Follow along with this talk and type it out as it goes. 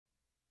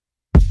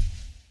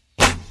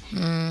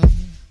Ain't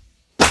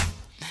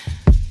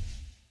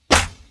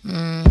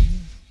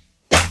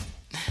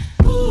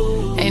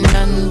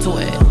nothing to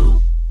it.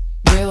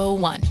 Real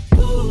one.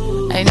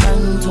 Ain't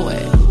nothing to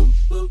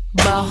it.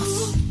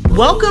 Boss.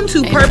 Welcome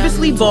to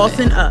Purposely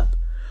Bossing Up,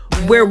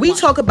 where we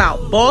talk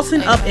about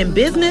bossing up in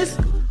business,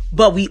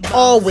 but we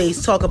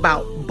always talk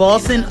about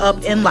bossing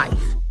up in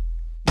life.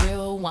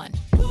 Real one.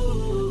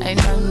 Ain't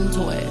nothing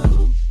to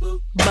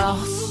it.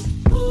 Boss.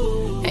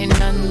 Ain't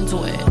nothing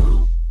to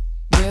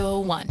it.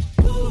 Real one.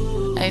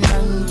 Ain't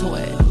nothing to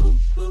it.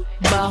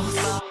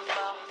 Boss.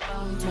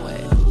 To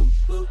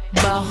it.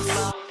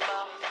 Boss.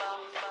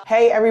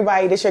 Hey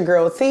everybody, this your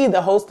girl T,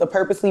 the host of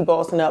Purposely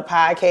Bossing Up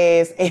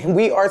podcast, and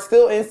we are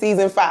still in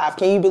season 5.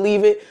 Can you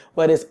believe it?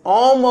 But it's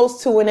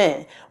almost to an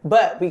end.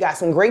 But we got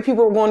some great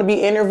people we're going to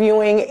be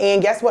interviewing, and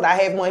guess what? I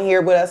have one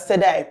here with us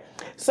today.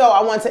 So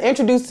I want to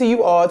introduce to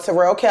you all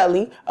Terrel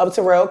Kelly of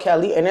Terrel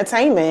Kelly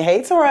Entertainment.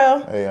 Hey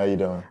Terrel. Hey, how you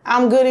doing?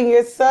 I'm good, and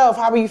yourself?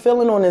 How are you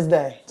feeling on this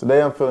day?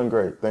 Today I'm feeling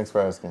great. Thanks for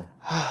asking.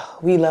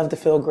 We love to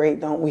feel great,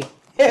 don't we?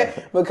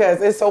 Because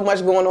there's so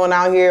much going on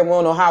out here, and we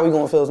don't know how we're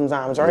going to feel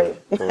sometimes, right?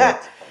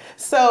 Yeah,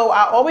 So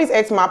I always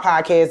ask my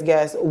podcast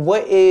guests,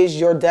 what is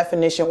your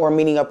definition or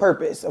meaning of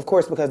purpose? Of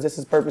course, because this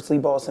is Purposely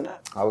Bossing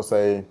Up. I would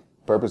say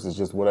purpose is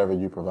just whatever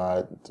you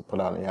provide to put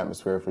out in the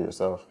atmosphere for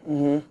yourself.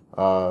 Mm-hmm.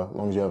 As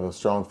long as you have a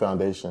strong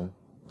foundation,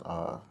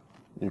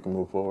 you can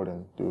move forward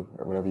and do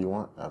whatever you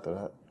want after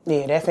that.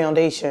 Yeah, that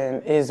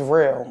foundation is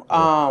real.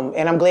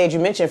 And I'm glad you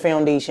mentioned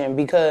foundation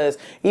because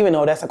even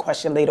though that's a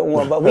question later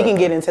on, but we can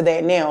get into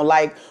that now.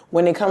 Like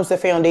when it comes to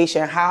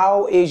foundation,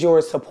 how is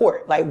your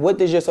support? Like what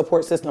does your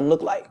support system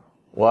look like?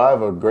 Well, I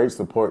have a great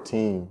support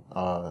team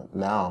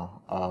now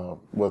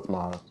with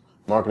my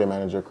marketing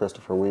manager,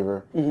 Christopher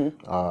Weaver,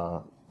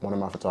 one of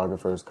my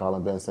photographers,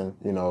 Colin Benson.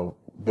 You know,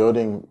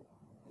 building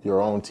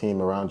your own team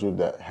around you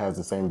that has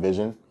the same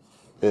vision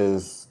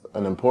is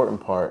an important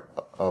part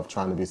of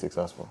trying to be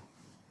successful.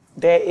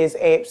 That is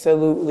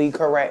absolutely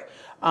correct.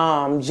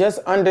 Just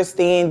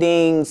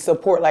understanding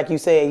support, like you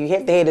said, you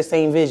have to have the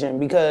same vision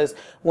because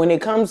when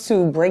it comes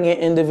to bringing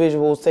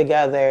individuals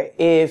together,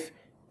 if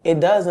it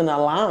doesn't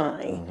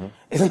align,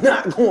 it's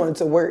not going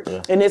to work.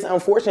 Yeah. And it's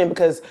unfortunate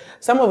because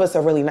some of us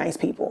are really nice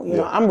people. You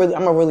know, I'm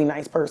a really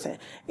nice person.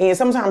 And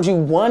sometimes you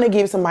want to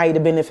give somebody the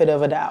benefit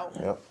of a doubt.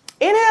 Yep.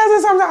 It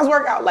doesn't sometimes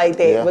work out like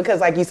that because,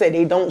 like you said,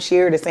 they don't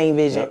share the same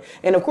vision. Yep.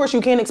 And, of course, you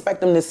can't expect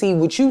them to see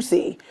what you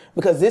see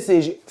because this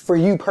is for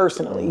you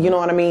personally. You know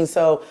what I mean?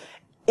 So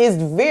it's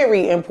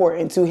very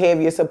important to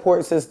have your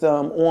support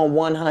system on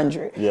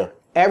 100. Yeah.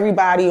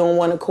 Everybody on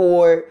one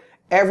accord.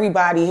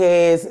 Everybody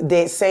has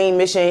that same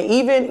mission.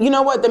 Even, you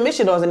know what? The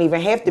mission doesn't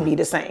even have to be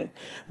the same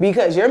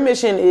because your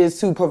mission is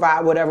to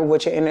provide whatever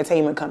with your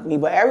entertainment company,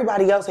 but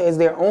everybody else has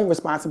their own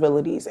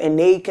responsibilities and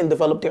they can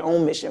develop their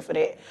own mission for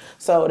that.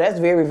 So that's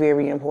very,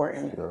 very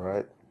important. You're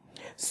right.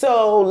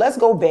 So let's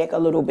go back a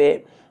little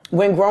bit.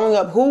 When growing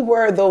up, who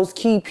were those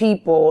key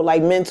people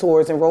like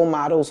mentors and role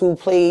models who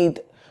played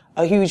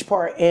a huge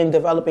part in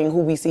developing who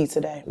we see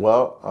today?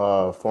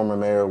 Well, former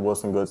Mayor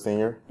Wilson Good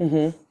Sr.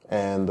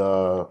 And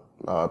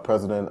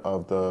president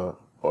of the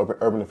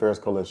Urban Affairs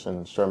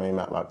Coalition, Charmaine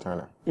Matlock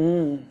Turner.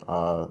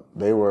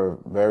 They were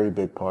very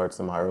big parts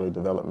in my early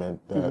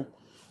development that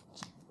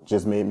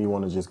just made me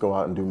want to just go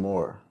out and do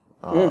more.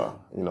 You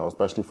know,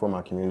 especially for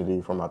my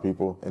community, for my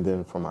people, and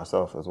then for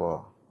myself as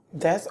well.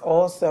 That's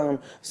awesome.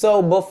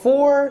 So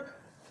before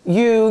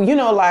you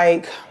know,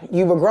 like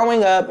you were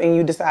growing up and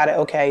you decided,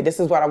 okay, this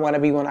is what I want to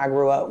be when I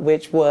grow up,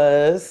 which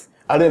was?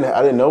 I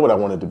didn't know what I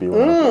wanted to be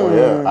when I grew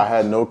up. Yeah, I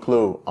had no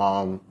clue.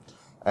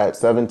 At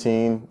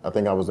 17, I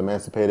think I was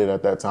emancipated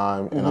at that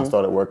time, and I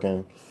started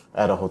working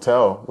at a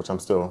hotel, which I'm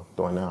still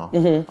doing now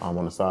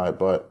on the side.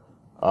 But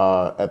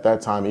at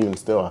that time, even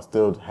still, I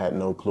still had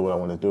no clue what I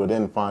wanted to do. I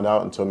didn't find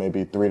out until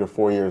maybe 3 to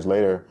 4 years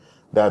later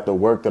that the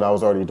work that I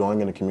was already doing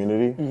in the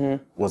community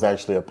was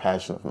actually a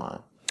passion of mine.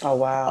 Oh,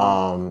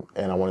 wow.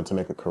 And I wanted to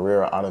make a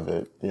career out of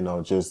it, you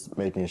know, just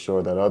making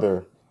sure that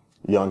other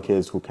young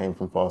kids who came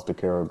from foster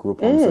care or group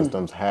home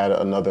systems had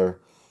another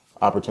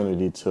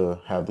opportunity to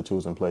have the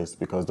tools in place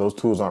because those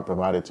tools aren't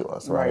provided to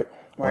us, right?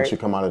 Once you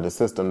come out of the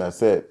system,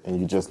 that's it,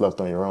 and you just left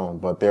on your own.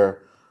 But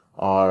there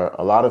are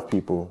a lot of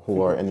people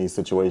who are in these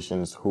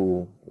situations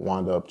who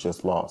wind up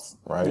just lost,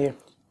 right?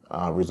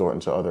 Yeah. Resorting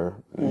to other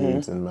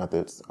needs and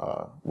methods,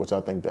 which I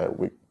think that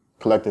we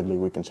collectively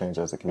we can change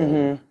as a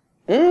community.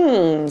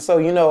 So,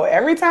 you know,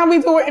 every time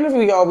we do an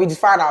interview, y'all, we just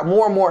find out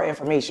more and more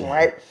information,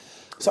 right?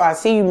 So I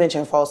see you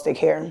mentioned foster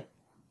care.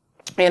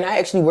 And I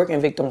actually work in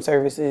victim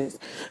services,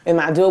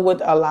 and I deal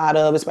with a lot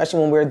of,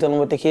 especially when we're dealing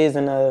with the kids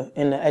in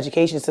the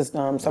education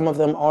system. Some of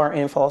them are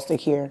in foster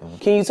care.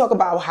 Can you talk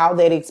about how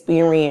that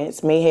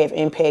experience may have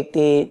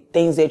impacted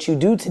things that you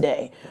do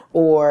today,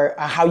 or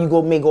how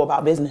you may go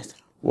about business?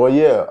 Well,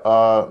 yeah,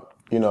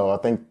 you know, I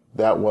think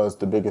that was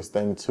the biggest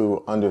thing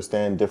to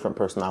understand different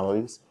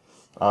personalities.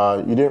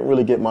 You didn't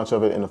really get much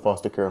of it in the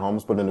foster care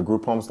homes, but in the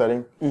group home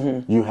setting,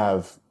 you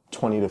have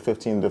 20 to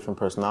 15 different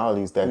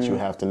personalities that you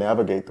have to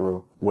navigate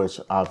through, which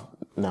I've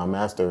now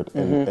mastered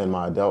in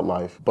my adult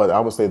life. But I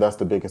would say that's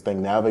the biggest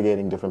thing,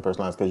 navigating different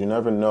personalities, because you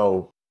never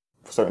know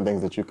certain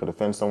things that you could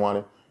offend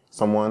someone,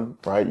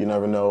 right? You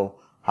never know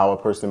how a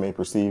person may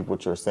perceive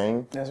what you're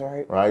saying. That's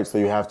right. Right? So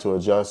you have to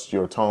adjust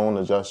your tone,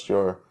 adjust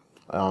your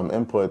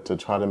input to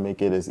try to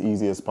make it as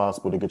easy as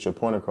possible to get your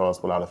point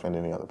across without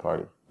offending the other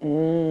party.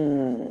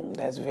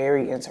 That's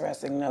very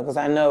interesting, though, because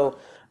I know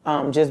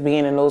just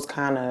being in those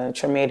kind of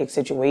traumatic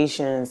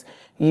situations,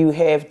 you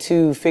have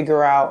to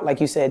figure out,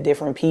 like you said,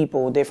 different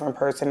people, different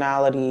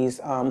personalities,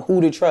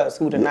 who to trust,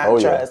 who to not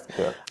trust,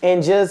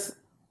 and just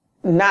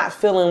not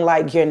feeling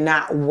like you're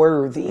not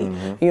worthy.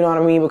 You know what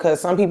I mean?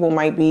 Because some people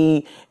might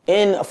be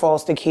in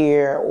foster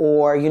care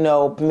or, you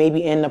know,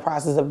 maybe in the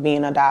process of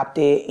being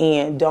adopted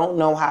and don't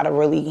know how to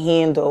really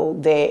handle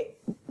that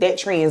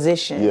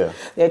transition.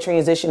 That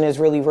transition is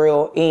really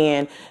real,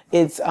 and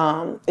it's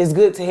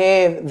good to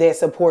have that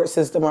support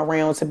system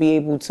around to be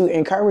able to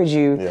encourage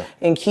you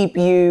and keep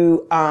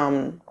you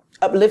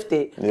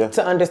uplifted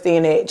to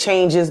understand that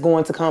change is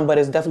going to come, but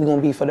it's definitely going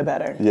to be for the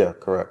better. Yeah,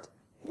 correct.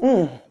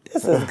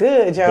 This is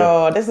good,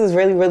 y'all. This is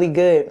really, really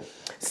good.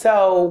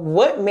 So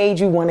what made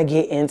you want to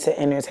get into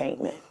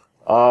entertainment?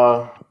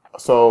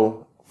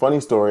 So funny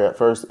story. At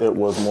first, it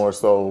was more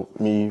so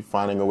me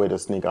finding a way to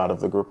sneak out of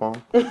the group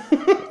home.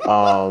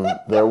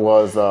 There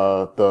was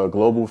the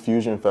Global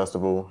Fusion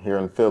Festival here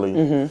in Philly,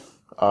 and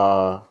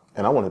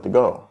I wanted to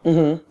go,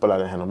 but I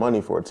didn't have no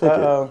money for a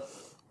ticket.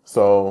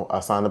 So I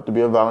signed up to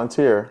be a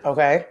volunteer.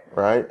 Okay.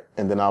 Right,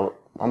 and then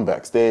I'm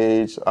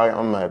backstage.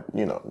 I'm at,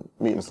 you know,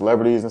 meeting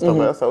celebrities and stuff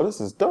like that. So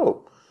this is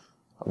dope.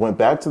 I went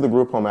back to the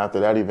group home after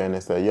that event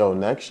and said, yo,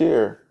 next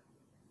year,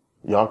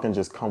 y'all can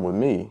just come with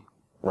me,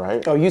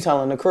 right? Oh, you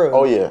telling the crew?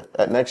 Oh, yeah.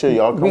 Next year,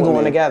 y'all come with me. We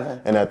going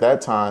together. And at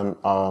that time,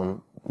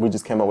 we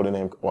just came up with a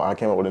name. Well, I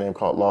came up with a name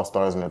called Lost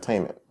Stars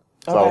Entertainment.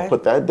 So I would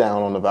put that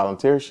down on the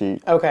volunteer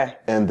sheet. Okay.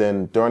 And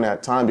then during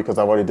that time, because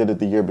I already did it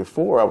the year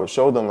before, I would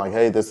show them like,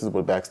 hey, this is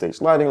what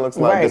backstage lighting looks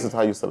like. This is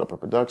how you set up a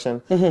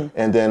production.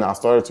 And then I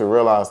started to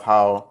realize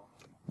how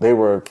they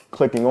were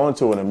clicking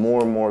onto it, and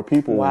more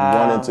people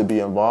wanted to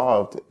be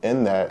involved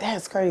in that.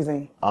 That's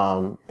crazy.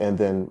 And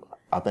then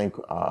I think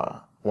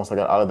once I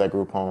got out of that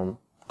group home,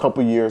 a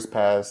couple years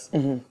passed,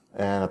 and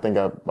I think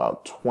at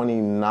about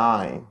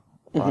 29,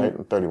 right?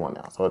 I'm 31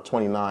 now. So at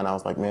 29, I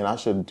was like, man, I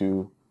should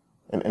do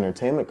an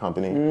entertainment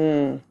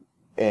company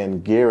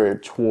and gear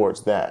it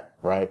towards that,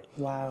 right?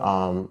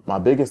 Wow. My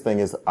biggest thing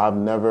is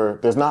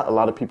there's not a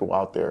lot of people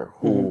out there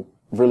who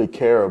really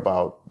care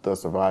about the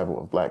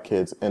survival of black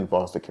kids in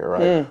foster care,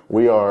 right?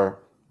 We are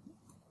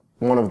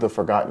one of the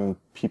forgotten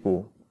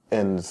people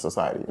in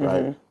society,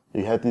 right?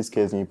 You had these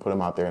kids and you put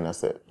them out there and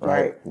that's it,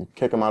 right? You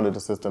kick them out of the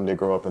system, they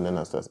grow up, and then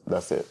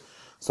that's it.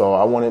 So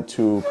I wanted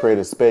to create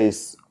a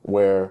space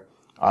where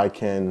I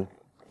can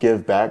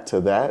give back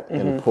to that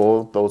and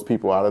pull those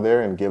people out of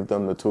there and give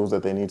them the tools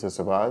that they need to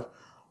survive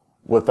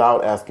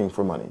without asking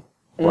for money,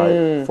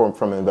 right?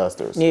 From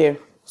investors. Yeah.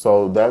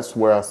 So that's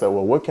where I said,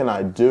 well, what can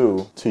I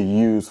do to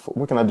use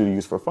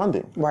for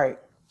funding? Right.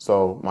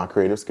 So my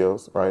creative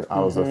skills, right? I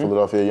was a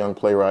Philadelphia young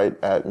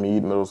playwright at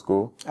Meade Middle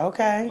School.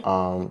 Okay.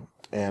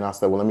 And I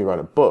said, well, let me write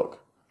a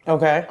book.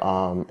 Okay.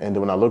 And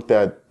then when I looked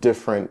at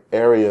different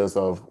areas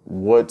of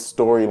what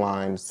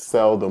storylines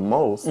sell the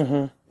most,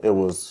 it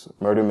was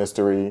murder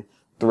mystery,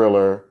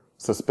 thriller,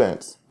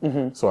 suspense.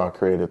 So I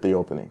created The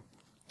Opening.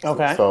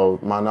 Okay. So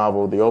my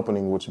novel, The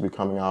Opening, which will be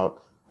coming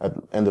out at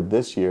the end of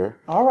this year.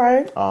 All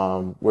right.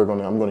 I'm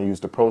going to use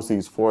the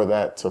proceeds for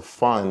that to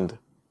fund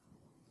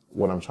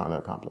what I'm trying to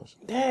accomplish.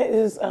 That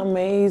is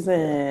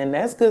amazing.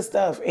 That's good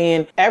stuff.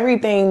 And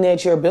everything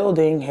that you're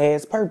building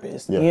has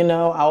purpose. Yeah. You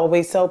know, I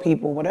always tell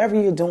people, whatever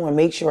you're doing,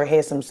 make sure it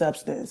has some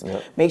substance.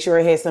 Make sure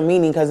it has some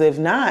meaning, because if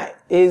not,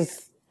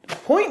 it's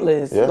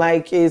pointless.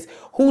 Like,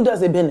 who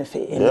does it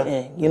benefit in the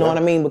end? You know what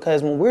I mean?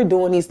 Because when we're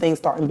doing these things,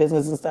 starting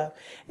business and stuff,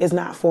 it's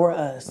not for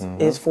us.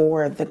 It's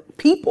for the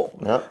people.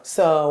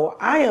 So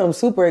I am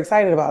super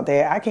excited about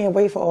that. I can't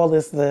wait for all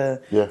this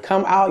to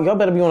come out. Y'all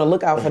better be on the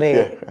lookout for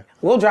that.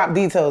 We'll drop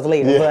details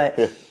later,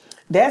 but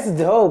that's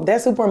dope.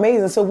 That's super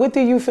amazing. So what do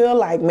you feel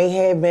like may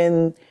have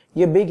been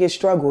your biggest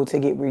struggle to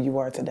get where you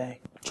are today?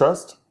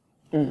 Trust,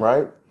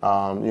 right?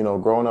 You know,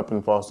 growing up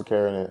in foster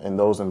care and in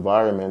those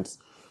environments,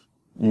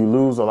 you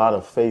lose a lot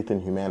of faith in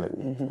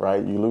humanity,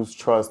 right? You lose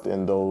trust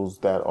in those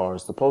that are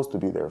supposed to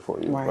be there for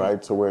you,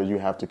 right? To where you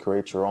have to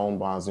create your own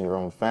bonds in your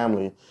own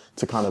family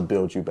to kind of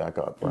build you back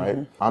up, right?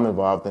 I'm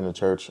involved in the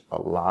church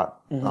a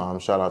lot.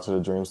 Shout out to the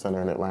Dream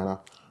Center in Atlanta.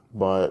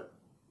 But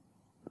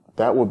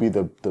that would be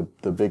the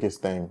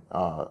biggest thing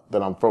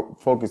that I'm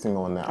focusing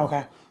on now.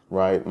 Okay.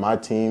 Right? My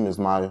team is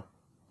my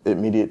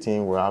immediate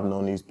team where I've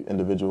known these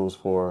individuals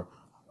for,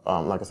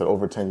 like I said,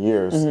 over 10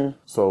 years.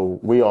 So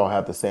we all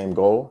have the same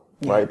goal.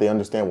 Right? They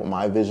understand what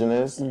my vision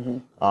is.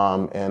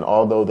 And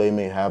although they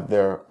may have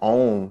their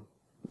own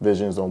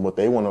visions on what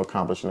they want to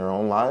accomplish in their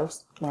own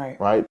lives,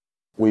 right?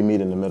 We meet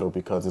in the middle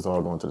because it's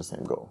all going to the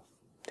same goal.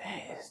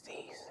 That is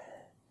decent.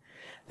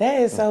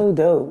 That is so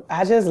dope.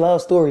 I just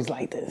love stories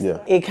like this.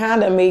 Yeah. It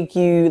kind of make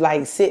you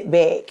like sit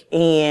back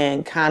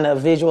and kind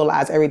of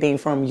visualize everything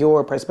from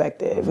your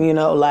perspective. You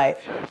know,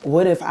 like,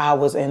 what if I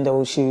was in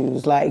those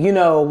shoes? Like, you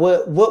know,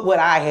 what would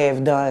I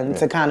have done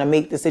to kind of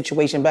make the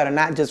situation better?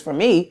 Not just for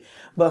me,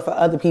 but for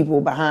other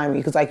people behind me.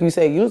 Because like you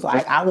said, you was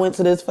like, I went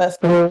to this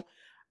festival.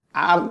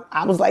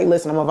 I was like,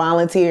 listen, I'm a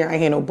volunteer. I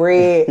ain't had no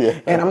bread,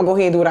 and I'm gonna go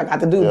ahead and do what I got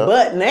to do.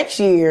 But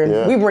next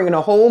year, we bringing a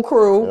whole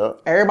crew.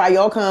 Everybody,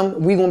 y'all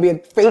come. We gonna be a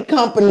fake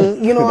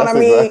company. You know what I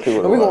mean? Exactly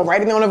what and we gonna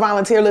write it on the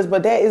volunteer list.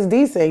 But that is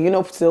decent. You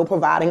know, still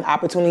providing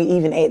opportunity.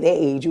 Even at that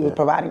age, you was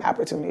providing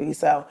opportunity.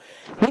 So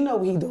he know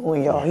what he's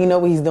doing, y'all. He know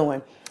what he's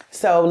doing.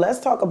 So let's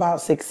talk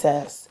about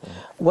success.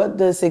 What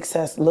does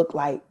success look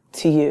like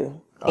to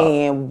you?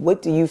 And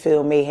what do you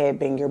feel may have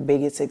been your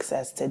biggest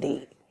success to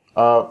date?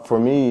 For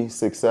me,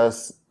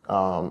 success,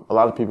 a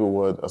lot of people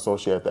would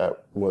associate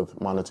that with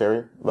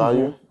monetary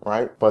value,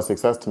 right? But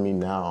success to me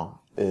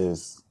now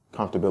is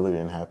comfortability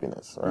and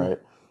happiness, right?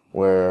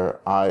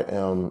 Where I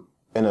am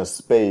in a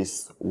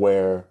space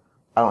where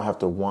I don't have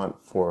to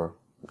want for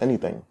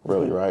anything,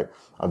 really, right?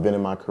 I've been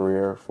in my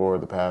career for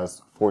the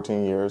past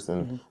 14 years,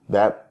 and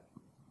that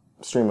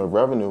stream of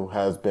revenue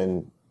has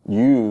been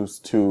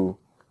used to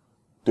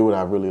do what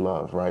I really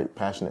love, right?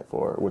 Passionate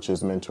for, which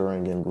is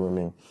mentoring and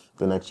grooming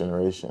the next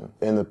generation.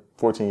 In the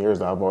 14 years,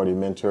 I've already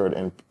mentored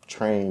and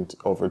trained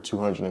over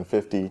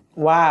 250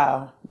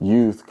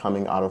 youth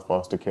coming out of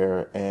foster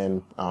care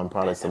and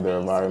products of their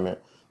environment,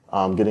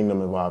 getting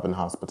them involved in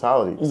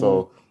hospitality.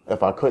 So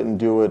if I couldn't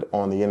do it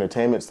on the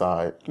entertainment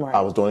side, I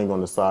was doing it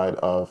on the side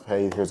of,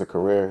 hey, here's a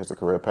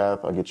career path,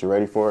 I'll get you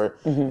ready for it,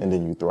 and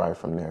then you thrive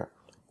from there.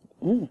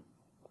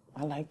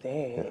 I like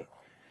that. Yeah.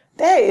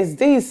 That is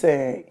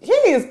decent. He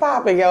is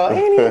popping, y'all,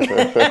 ain't he?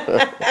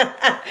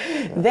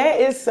 That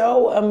is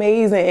so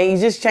amazing. And he's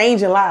just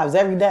changing lives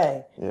every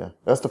day. Yeah,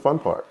 that's the fun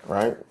part,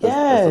 right?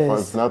 Yes.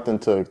 It's nothing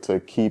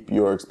to keep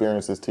your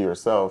experiences to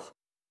yourself,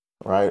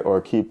 right? Or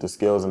keep the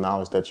skills and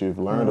knowledge that you've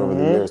learned over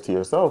the years to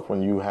yourself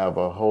when you have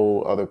a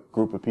whole other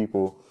group of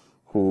people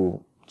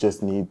who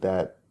just need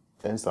that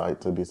insight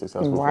to be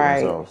successful for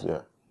themselves.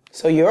 Yeah.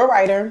 So you're a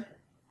writer,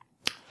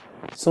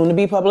 soon to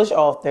be published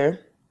author.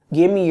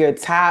 Give me your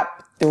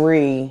top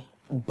 3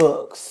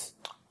 books,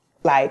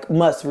 like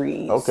must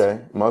reads.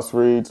 Okay, must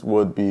reads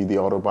would be the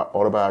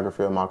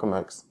autobiography of Malcolm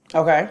X.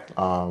 Okay.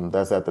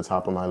 That's at the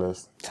top of my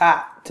list.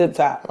 Tip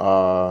top.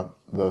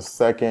 The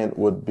second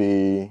would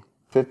be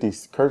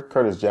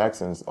Curtis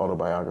Jackson's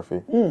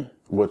autobiography,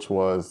 which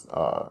was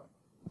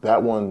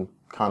that one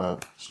kind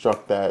of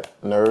struck that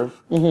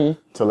nerve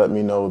to let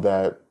me know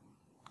that,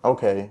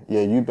 okay,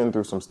 yeah, you've been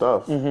through some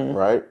stuff,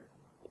 right?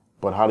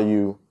 But how do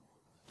you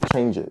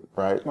change it,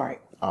 right?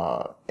 Right.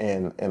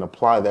 And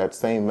apply that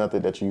same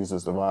method that you use to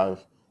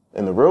survive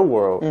in the real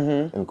world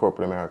in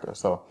corporate America.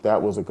 So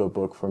that was a good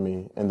book for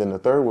me. And then the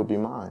third would be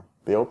mine,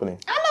 The Opening.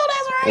 I know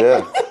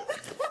that's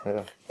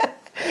right.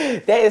 Yeah.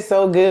 That is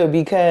so good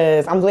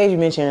because I'm glad you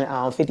mentioned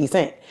 50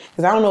 Cent.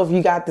 Because I don't know if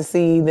you got to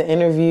see the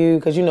interview,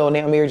 because you know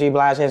now Mary J.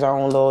 Blige has her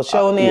own little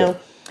show now.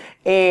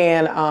 Yeah.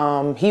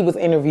 And he was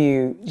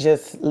interviewed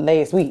just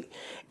last week.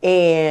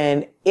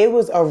 And it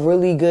was a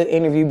really good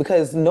interview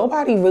because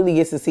nobody really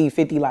gets to see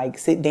 50 like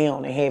sit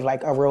down and have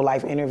like a real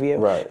life interview.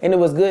 Right. And it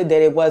was good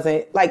that it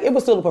wasn't like, it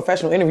was still a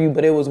professional interview,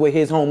 but it was with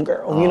his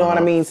homegirl. You know what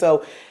I mean?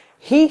 So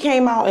he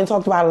came out and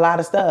talked about a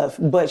lot of stuff,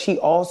 but she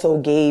also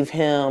gave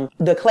him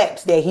the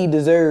claps that he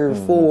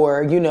deserved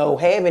for, you know,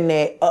 having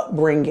that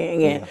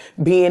upbringing and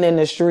being in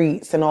the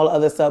streets and all the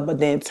other stuff, but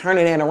then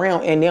turning that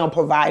around and now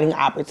providing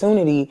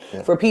opportunity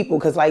for people.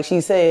 Cause like she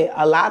said,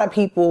 a lot of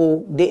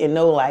people didn't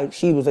know like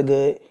she was a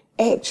good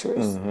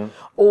actress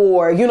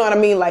or, you know what I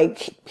mean?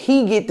 Like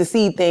he get to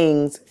see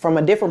things from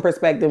a different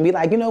perspective and be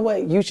like, you know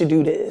what, you should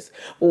do this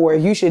or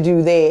you should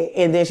do that.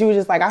 And then she was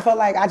just like, I felt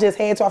like I just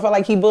had to, I felt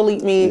like he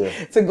bullied me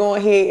to go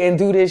ahead and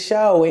do this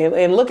show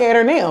and look at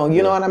her now,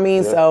 you know what I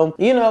mean? So,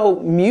 you know,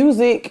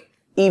 music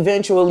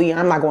eventually,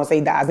 I'm not going to say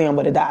dies down,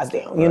 but it dies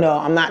down. You know,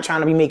 I'm not trying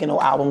to be making no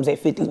albums at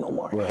 50 no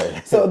more.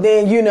 Right. So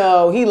then, you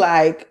know, he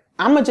like,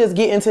 I'm going to just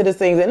get into this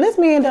things. And this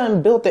man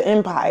done built the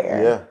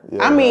empire.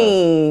 I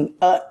mean,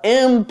 an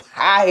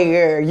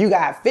empire. You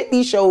got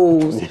 50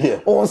 shows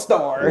on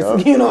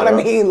Stars. You know what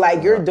I mean?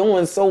 Like, you're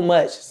doing so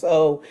much.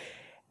 So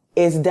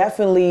it's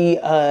definitely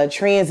a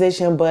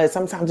transition, but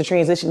sometimes the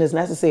transition is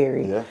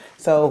necessary.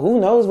 So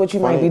who knows what you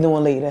might be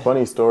doing later.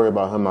 Funny story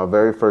about him. My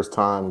very first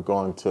time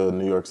going to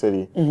New York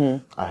City,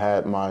 I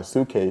had my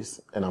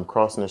suitcase, and I'm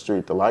crossing the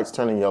street. The light's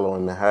turning yellow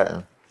in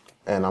Manhattan,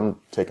 and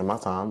I'm taking my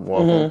time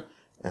walking.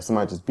 And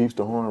somebody just beeps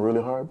the horn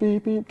really hard.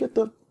 Beep, beep, get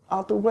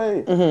out the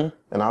way.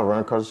 And I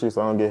run across the street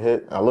so I don't get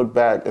hit. I look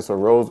back, it's a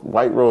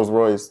white Rolls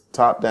Royce,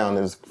 top down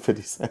is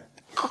 50 Cent.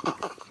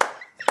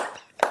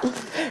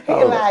 He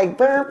like,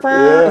 burr,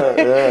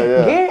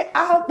 get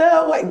out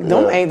the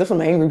way. There's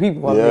some angry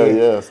people out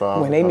there. So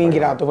when they mean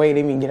get out the way,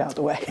 they mean get out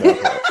the way.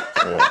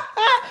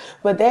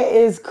 But that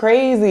is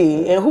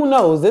crazy. And who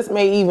knows? This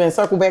may even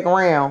circle back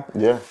around.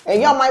 Yeah.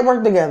 And y'all might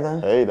work together.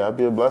 Hey, that'd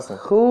be a blessing.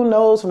 Who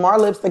knows, from our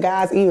lips to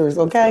God's ears,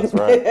 okay? That's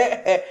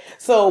right.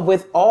 So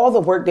with all the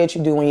work that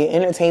you do in your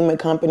entertainment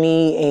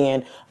company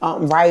and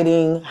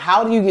writing,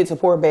 how do you get to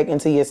pour back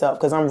into yourself?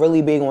 Because I'm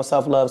really big on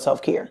self-love,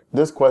 self-care.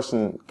 This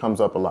question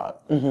comes up a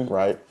lot,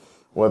 right?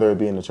 Whether it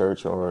be in the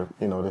church or,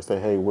 they say,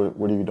 hey,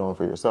 what are you doing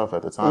for yourself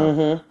at the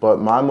time?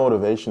 But my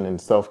motivation in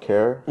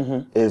self-care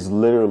is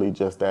literally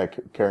just that,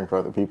 caring for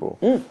other people.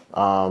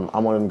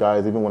 I'm one of them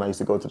guys, even when I used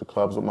to go to the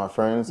clubs with my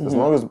friends, as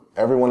long as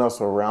everyone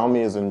else around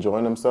me is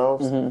enjoying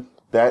themselves,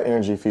 that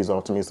energy feeds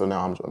off to me, so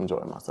now I'm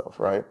enjoying myself,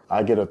 right?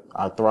 I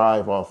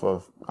thrive off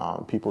of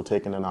people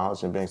taking the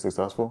knowledge and being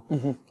successful.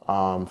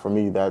 For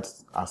me,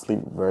 I sleep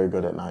very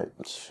good at night.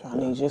 I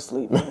need your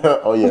sleep.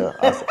 Oh, yeah.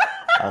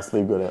 I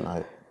sleep good at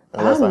night.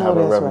 Unless I have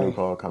a revenue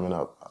call coming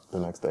up the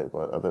next day,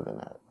 but other than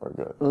that, we're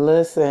good.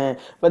 Listen,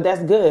 but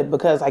that's good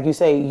because, like you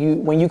say,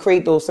 when you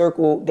create that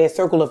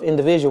circle of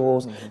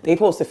individuals, they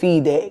supposed to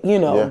feed that.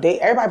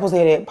 Everybody supposed to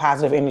have that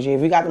positive energy.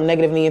 If you got them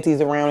negative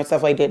Nancy's around and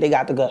stuff like that, they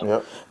got to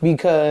go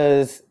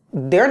because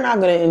they're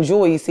not going to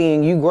enjoy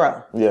seeing you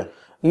grow. Yeah.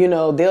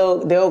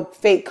 They'll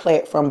fake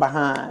clap from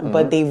behind,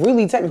 but they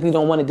really technically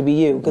don't want it to be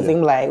you because they're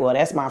like, well,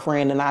 that's my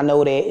friend, and I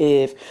know that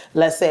if,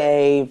 let's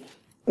say,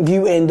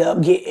 you end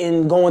up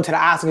going to the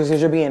Oscars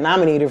because you're being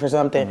nominated for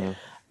something,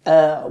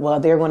 well,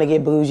 they're going to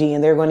get bougie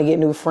and they're going to get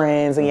new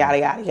friends and yada,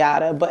 yada,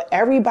 yada. But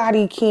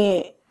everybody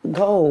can't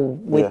go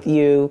with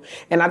you.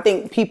 And I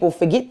think people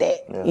forget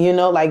that,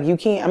 you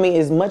can't,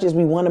 as much as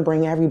we want to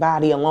bring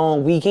everybody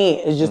along, we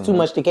can't. It's just too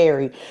much to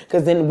carry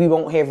because then we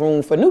won't have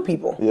room for new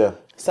people. Yeah.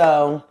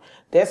 So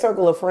that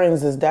circle of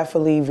friends is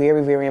definitely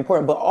very, very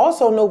important, but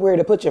also know where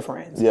to put your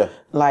friends. Yeah.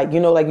 Like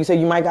you said,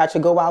 you might got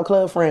your go out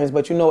club friends,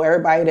 but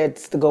everybody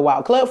that's the go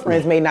out club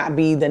friends may not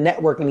be the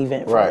networking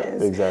event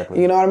friends. Right, exactly.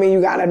 You know what I mean?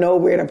 You got to know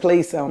where to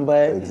place them,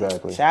 but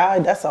exactly.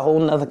 Child, that's a whole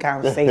nother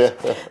conversation.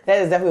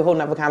 That is definitely a whole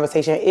nother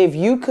conversation. If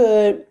you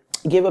could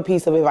give a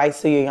piece of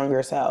advice to your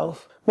younger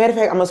self, matter of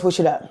fact, I'm going to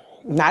switch it up.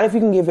 Not if you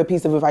can give a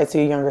piece of advice to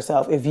your younger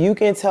self. If you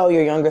can tell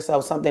your younger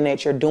self something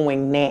that you're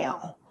doing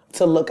now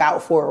to look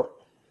out for,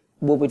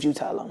 what would you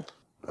tell them?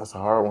 That's a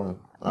hard one.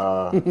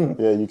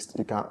 Yeah, you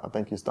can't. I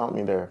think you stumped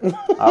me there.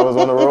 I was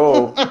on the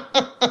roll.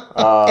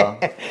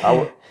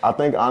 I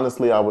think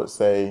honestly, I would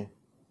say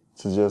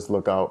to just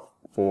look out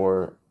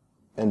for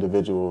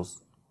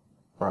individuals,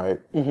 right,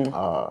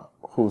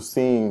 who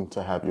seem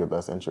to have your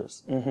best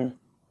interests,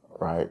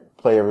 right.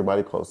 Play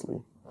everybody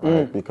closely,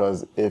 right,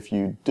 because if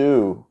you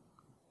do,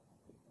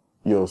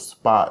 you'll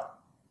spot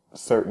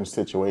certain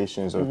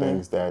situations or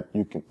things that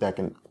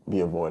can be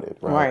avoided,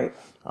 right?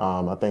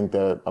 I think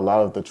that a lot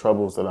of the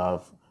troubles that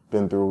I've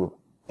been through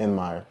in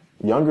my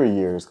younger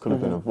years could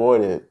have been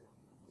avoided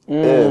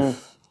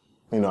if,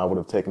 I would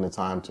have taken the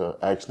time to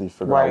actually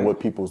figure out what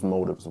people's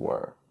motives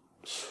were.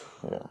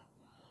 Yeah.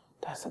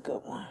 That's a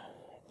good one.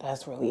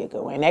 That's really a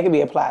good one. And that can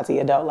be applied to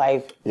your adult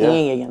life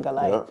and your younger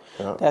life.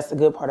 That's the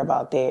good part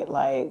about that.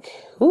 Like,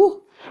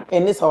 whew.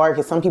 And it's hard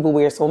because some people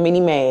wear so many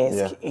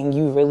masks and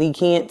you really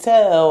can't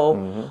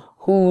tell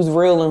who's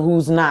real and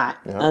who's not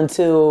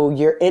until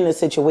you're in a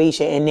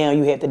situation and now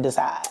you have to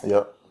decide.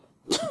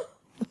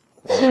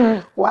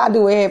 Why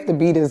do it have to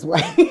be this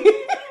way?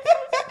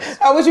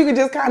 I wish you could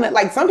just kind of,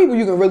 like, some people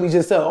you can really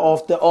just tell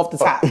off the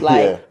top.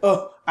 Like,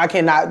 I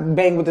cannot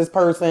bang with this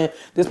person.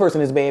 This person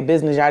is bad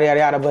business, yada, yada,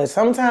 yada. But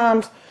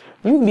sometimes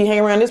you can be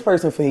hanging around this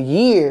person for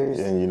years.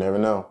 And you never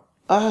know.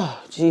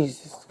 Oh,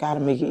 Jesus. Got to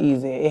make it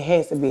easier. It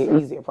has to be an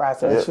easier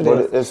process.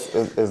 But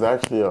it's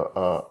actually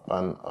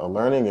a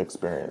learning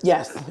experience.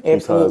 Yes,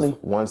 absolutely.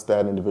 Because once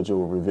that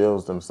individual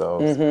reveals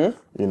themselves,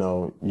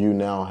 you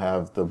now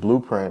have the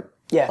blueprint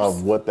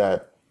of what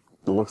that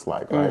looks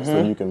like, right?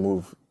 So you can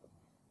move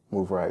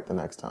right the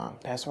next time.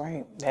 That's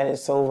right. That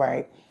is so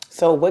right.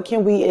 So what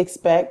can we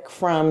expect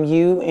from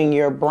you and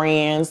your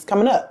brands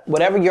coming up?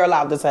 Whatever you're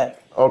allowed to say.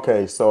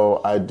 Okay,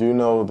 so I do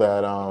know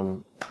that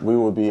we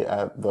will be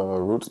at the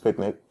Roots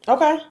Picnic.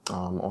 Okay.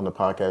 On the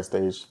podcast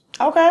stage.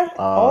 Okay.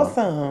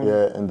 Awesome.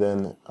 Yeah, and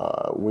then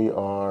we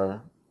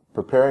are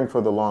preparing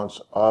for the launch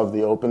of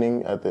the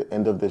opening at the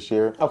end of this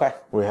year. Okay.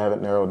 We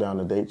haven't narrowed down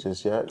the date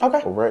just yet.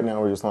 Okay. But right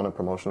now we're just on a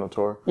promotional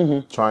tour,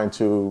 trying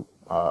to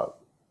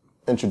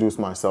introduce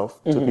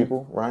myself to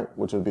people, right?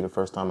 Which would be the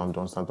first time I'm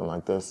doing something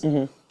like this,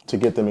 to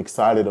get them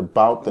excited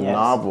about the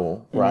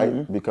novel,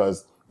 right?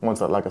 Because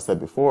like I said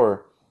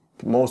before,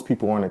 most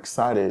people aren't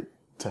excited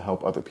to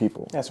help other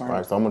people. That's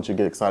right. So I want you to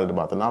get excited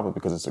about the novel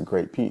because it's a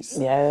great piece.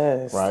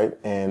 Yes. Right?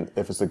 And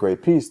if it's a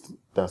great piece,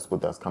 that's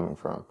what that's coming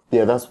from.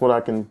 Yeah, that's what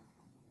I can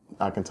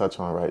touch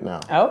on right now.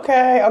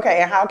 Okay.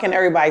 And how can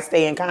everybody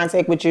stay in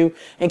contact with you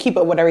and keep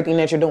up with everything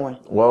that you're doing?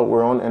 Well,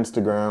 we're on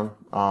Instagram,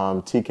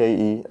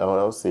 TKE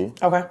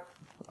LLC. Okay.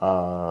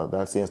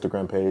 That's the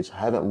Instagram page. I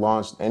haven't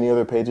launched any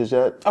other pages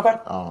yet. Okay.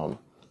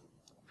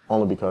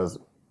 Only because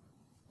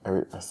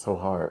That's so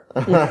hard.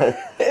 It's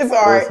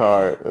hard. It's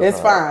hard. It's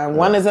fine.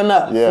 One is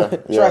enough. Yeah.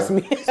 Trust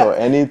me. So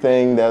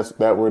anything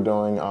that we're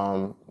doing,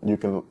 you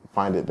can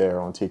find it there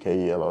on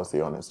TKE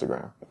LLC on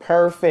Instagram.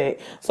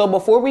 Perfect. So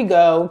before we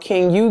go,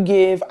 can you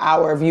give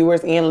our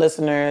viewers and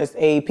listeners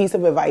a piece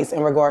of advice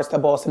in regards to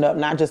bossing up,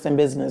 not just in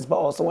business, but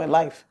also in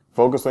life?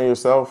 Focus on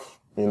yourself.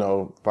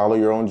 Follow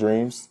your own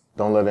dreams.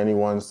 Don't let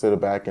anyone sit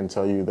back and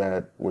tell you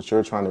that what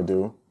you're trying to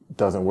do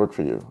doesn't work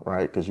for you,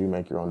 right? Because you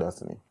make your own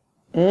destiny.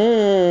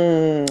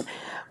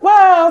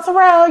 Well,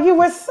 Terrell, you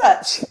were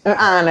such an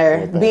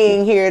honor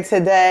being here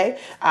today.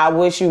 I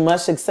wish you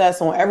much success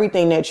on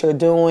everything that you're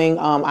doing.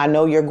 I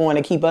know you're going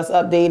to keep us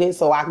updated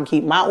so I can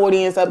keep my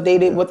audience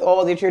updated with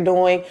all that you're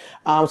doing.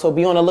 So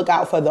be on the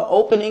lookout for the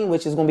opening,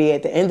 which is going to be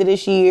at the end of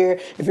this year.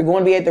 If you're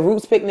going to be at the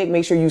Roots Picnic,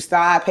 make sure you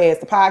stop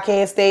past the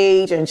podcast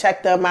stage and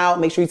check them out.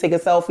 Make sure you take a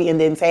selfie and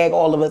then tag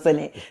all of us in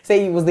it.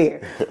 Say you was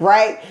there,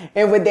 right?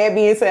 And with that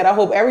being said, I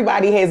hope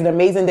everybody has an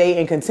amazing day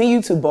and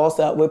continue to boss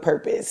up with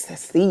purpose.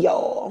 See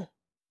y'all.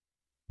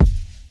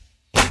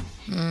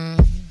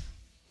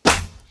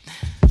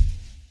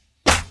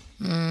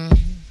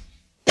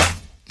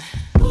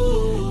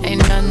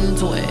 Ain't nothing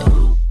to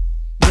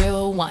it.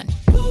 Real one.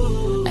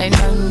 Ain't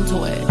nothing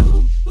to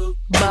it.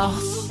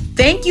 Boss.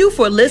 Thank you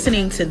for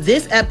listening to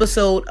this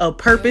episode of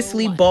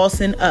Purposely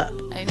Bossing Up.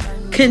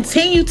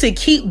 Continue to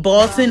keep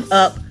bossing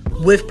up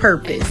with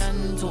purpose. Ain't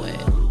nothing to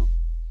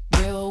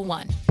it. Real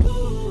one.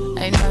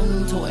 Ain't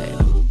nothing to it.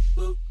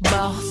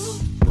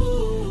 Boss.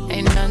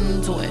 Ain't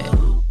nothing to it.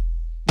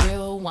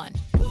 Real one.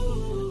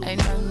 Ain't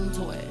nothing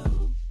to it.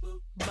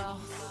 Boss.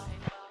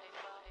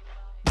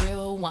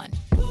 Real one.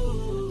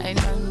 Ain't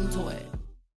nothing to it.